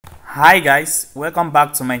Hi guys, welcome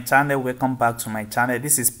back to my channel.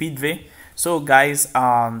 This is Pidve. So guys,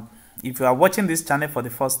 if you are watching this channel for the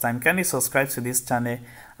first time, kindly subscribe to this channel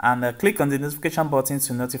and click on the notification button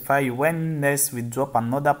to notify you when next we drop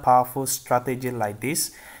another powerful strategy like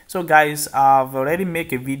this. So guys, I've already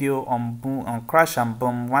made a video on crash and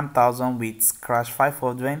boom 1000 with crash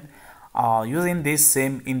 500 using this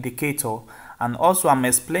same indicator, and also I'm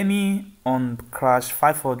explaining on crash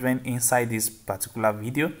 500 inside this particular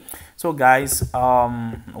video. So guys,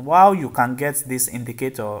 while you can get this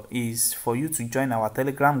indicator is for you to join our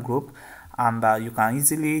Telegram group, and you can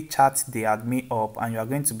easily chat the admin up and you are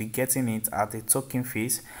going to be getting it at a token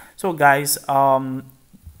fees. So guys,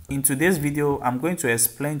 in today's video I'm going to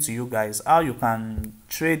explain to you guys how you can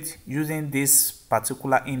trade using this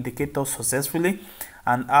particular indicator successfully,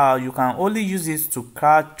 and you can only use it to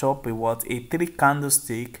catch up with a 3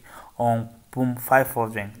 candlestick on boom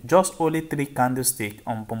 500, just only 3 candlestick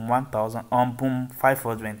on boom 1000 on boom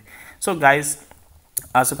 500. So guys,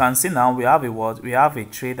 as you can see now, we have a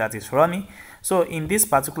trade that is running. So in this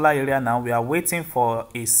particular area now, we are waiting for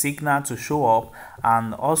a signal to show up,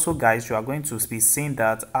 and also guys, you are going to be seeing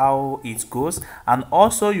that how it goes, and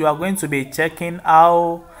also you are going to be checking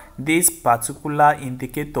how this particular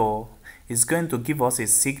indicator is going to give us a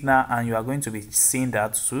signal, and you are going to be seeing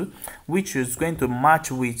that too, which is going to match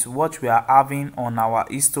with what we are having on our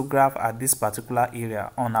histograph at this particular area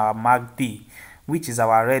on our MACD, which is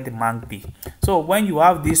our red MACD. So when you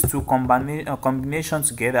have these two combinations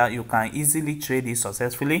together, you can easily trade it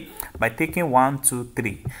successfully by taking 1, 2,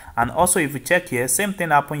 3. And also if you check here, same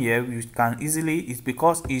thing happen here. You can easily, it's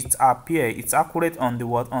because it's accurate on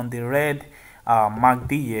the red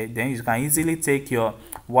MACD here, then you can easily take your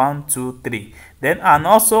 1, 2, 3. Then, and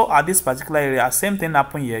also at this particular area, same thing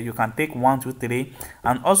happen here. You can take 1, 2, 3.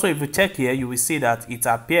 And also if you check here, you will see that it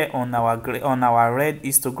appear on our red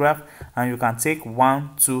histograph, and you can take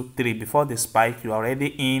 1, 2, 3 before the spike. You are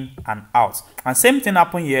already in and out. And same thing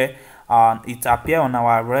happen here. It appear on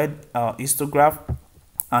our red histograph,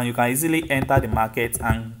 and you can easily enter the market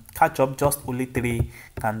and catch up just only 3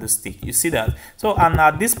 candlestick. You see that? So, and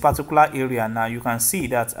at this particular area now, you can see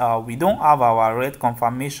that we don't have our red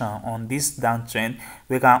confirmation on this downtrend.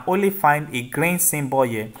 We can only find a green symbol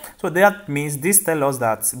here. So that means this tells us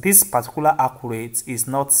that this particular accurate is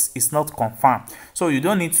not confirmed. So you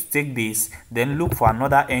don't need to take this, then look for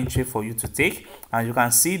another entry for you to take. And you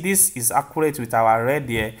can see this is accurate with our red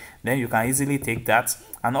here, then you can easily take that.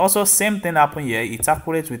 And also same thing happen here, it's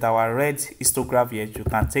accurate with our red histograph here, you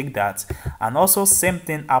can take that. And also same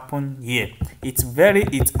thing happen here, it's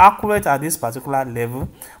accurate at this particular level,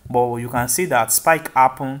 but you can see that spike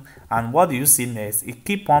happen, and what do you see next? It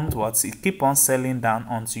keep on selling down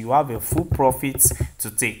until you have a full profit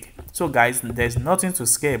to take. So guys, there's nothing to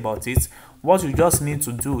scare about it. What you just need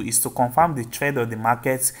to do is to confirm the trade of the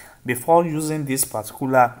market before using this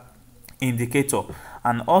particular indicator.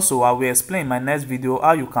 And also I will explain in my next video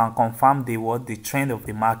how you can confirm the trend of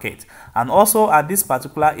the market. And also at this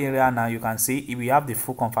particular area now, you can see we have the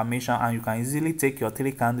full confirmation, and you can easily take your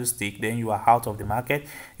 3 candlestick, then you are out of the market.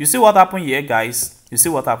 You see what happened here, guys? You see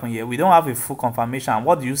what happened here? We don't have a full confirmation. And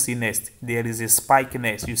what do you see next? There is a spike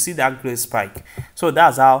next. You see that great spike. So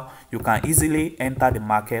that's how you can easily enter the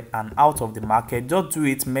market and out of the market. Just do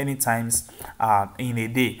it many times in a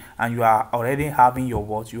day, and you are already having your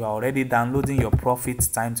watch. You are already downloading your profits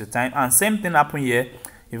time to time. And same thing happen here.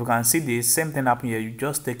 If you can see this, same thing happen here. You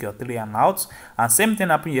just take your 3 and out, and same thing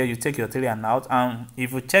happen here. You take your 3 and out. And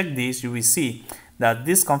if you check this, you will see that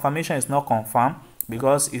this confirmation is not confirmed,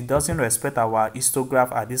 because it doesn't respect our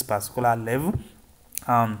histograph at this particular level.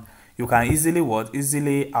 You can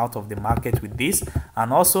easily out of the market with this.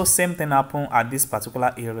 And also same thing happen at this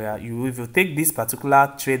particular area. If you take this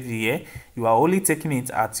particular trade here, you are only taking it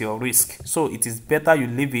at your risk. So it is better you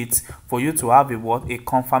leave it for you to have a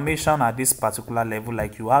confirmation at this particular level,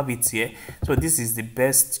 like you have it here. So this is the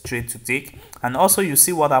best trade to take. And also you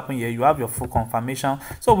see what happened here, you have your full confirmation.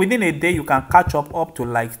 So within a day, you can catch up to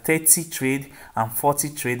like 30 trade and 40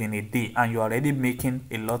 trade in a day, and you're already making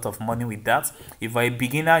a lot of money with that. If you're a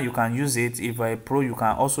beginner, you can use it. If you're a pro, you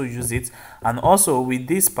can also use it. And also with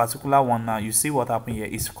this particular one now, you see what happened here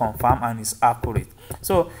is confirmed and is accurate.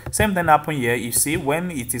 So same thing happen here. You see,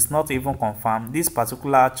 when it is not even confirmed, this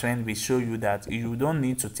particular trend will show you that you don't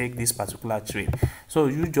need to take this particular trade. So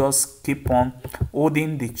you just keep on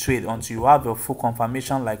holding the trade until you have your full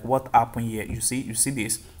confirmation, like what happened here. You see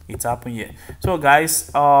this, it happened here. So guys,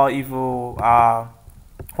 if you are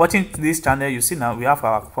watching this channel, you see now we have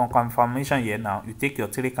our confirmation here. Now you take your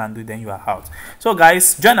 3 candle, then you are out. So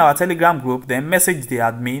guys, join our Telegram group, then message the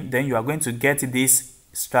admin, then you are going to get this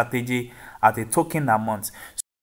strategy at a token a month.